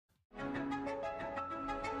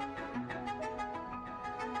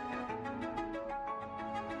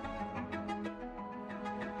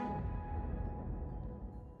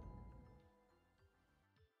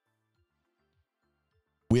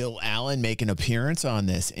Will Alan make an appearance on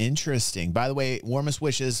this? Interesting. By the way, warmest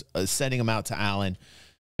wishes, sending him out to Alan,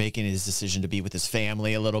 making his decision to be with his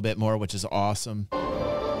family a little bit more, which is awesome.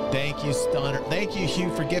 Thank you, Stunner. Thank you,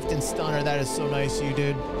 Hugh, for gifting Stunner. That is so nice of you,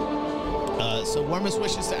 dude. So warmest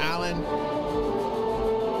wishes to Alan,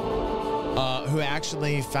 who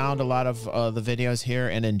actually found a lot of the videos here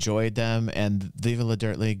and enjoyed them. And Viva La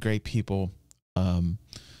Dirt League, great people.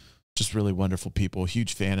 Just really wonderful people.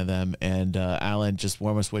 Huge fan of them. And Alan, just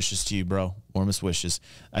warmest wishes to you, bro. Warmest wishes.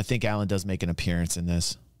 I think Alan does make an appearance in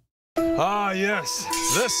this. Ah, yes.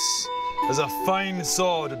 This is a fine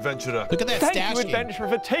sword, adventurer. Look at that stash Thank you, adventurer,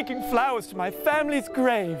 for taking flowers to my family's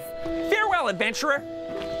grave. Farewell, adventurer.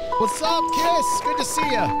 What's up, Kiss? Good to see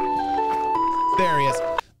you. There he is.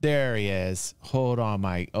 There he is. Hold on,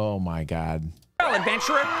 Mike. Oh, my God. Farewell,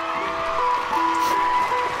 adventurer.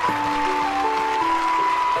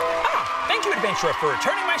 Thank you, adventurer, for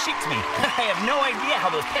returning my sheep to me. I have no idea how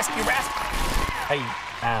those pesky rascals... Hey,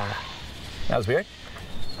 that was weird.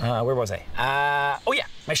 Where was I? Oh yeah,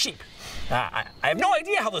 my sheep. I have no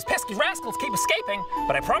idea how those pesky rascals keep escaping,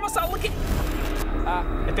 but I promise I'll look at...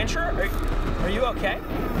 adventurer, are you okay?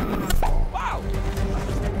 Wow!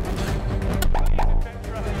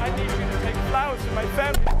 I need you to take flowers to my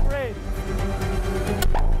family's grave.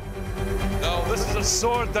 No, this is a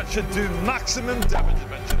sword that should do maximum damage,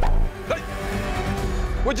 adventurer. Hey!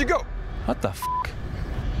 Where'd you go? What the f***?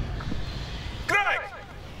 Gregg!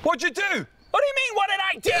 What'd you do? What do you mean, what did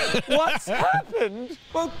I do? What's happened?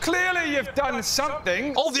 Well, clearly you've done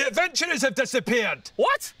something. All the adventurers have disappeared.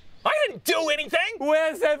 What? I didn't do anything.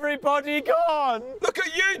 Where's everybody gone? Look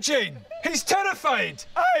at Eugene. He's terrified.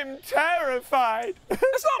 I'm terrified.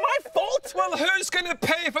 It's not my fault. Well, who's going to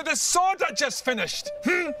pay for the sword I just finished?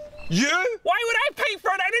 You? Why would I pay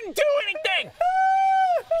for it? I didn't do anything.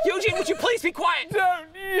 Eugene, would you please be quiet? Don't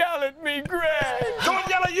yell at me, Gregg. Don't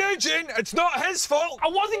yell at Eugene. It's not his fault. I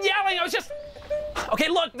wasn't yelling. I was just... Okay,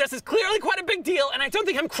 look, this is clearly quite a big deal, and I don't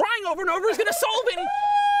think him crying over and over is going to solve any...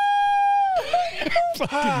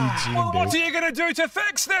 Fucking Eugene, Well, what are dude. you going to do to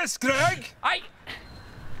fix this, Gregg? I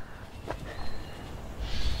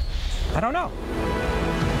don't know.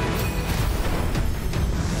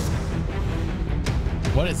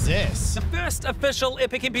 What is this? The first official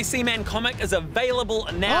Epic NPC Man comic is available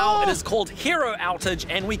now. Oh. It is called Hero Outage,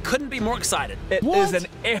 and we couldn't be more excited. It What? is an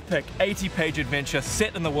epic 80-page adventure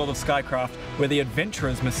set in the world of SkyCraft where the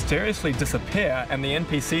adventurers mysteriously disappear and the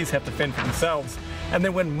NPCs have to fend for themselves. And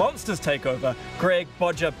then when monsters take over, Gregg,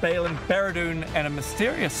 Bodger, Balin, Barradoon, and a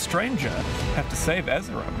mysterious stranger have to save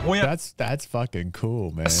Azeroth. We are That's fucking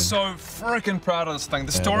cool, man. so freaking proud of this thing.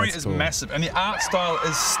 The story that's is cool. massive, and the art style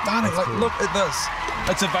is stunning. That's Like, cool. look at this.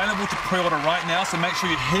 It's available to pre-order right now, so make sure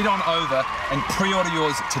you head on over and pre-order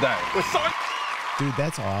yours today. We're so... Dude,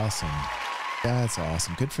 that's awesome. That's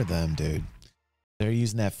awesome. Good for them, dude. They're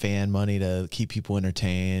using that fan money to keep people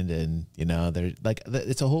entertained, and you know, they're like,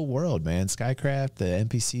 it's a whole world, man. SkyCraft, the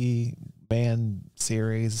NPC man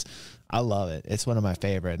series, I love it. It's one of my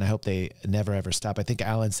favorite, and I hope they never ever stop. I think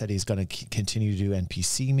Alan said he's going to continue to do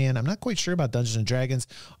NPC man. I'm not quite sure about Dungeons and Dragons.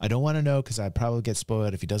 I don't want to know because I probably get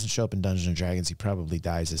spoiled. If he doesn't show up in Dungeons and Dragons, he probably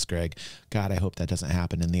dies as Gregg. God, I hope that doesn't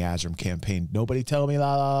happen in the Azram campaign. Nobody tell me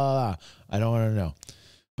la la la la. I don't want to know.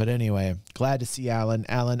 But anyway, glad to see Alan.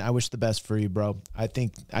 Alan, I wish the best for you, bro. I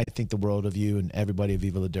think the world of you and everybody at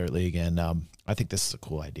Viva La Dirt League, and I think this is a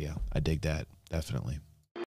cool idea. I dig that, definitely.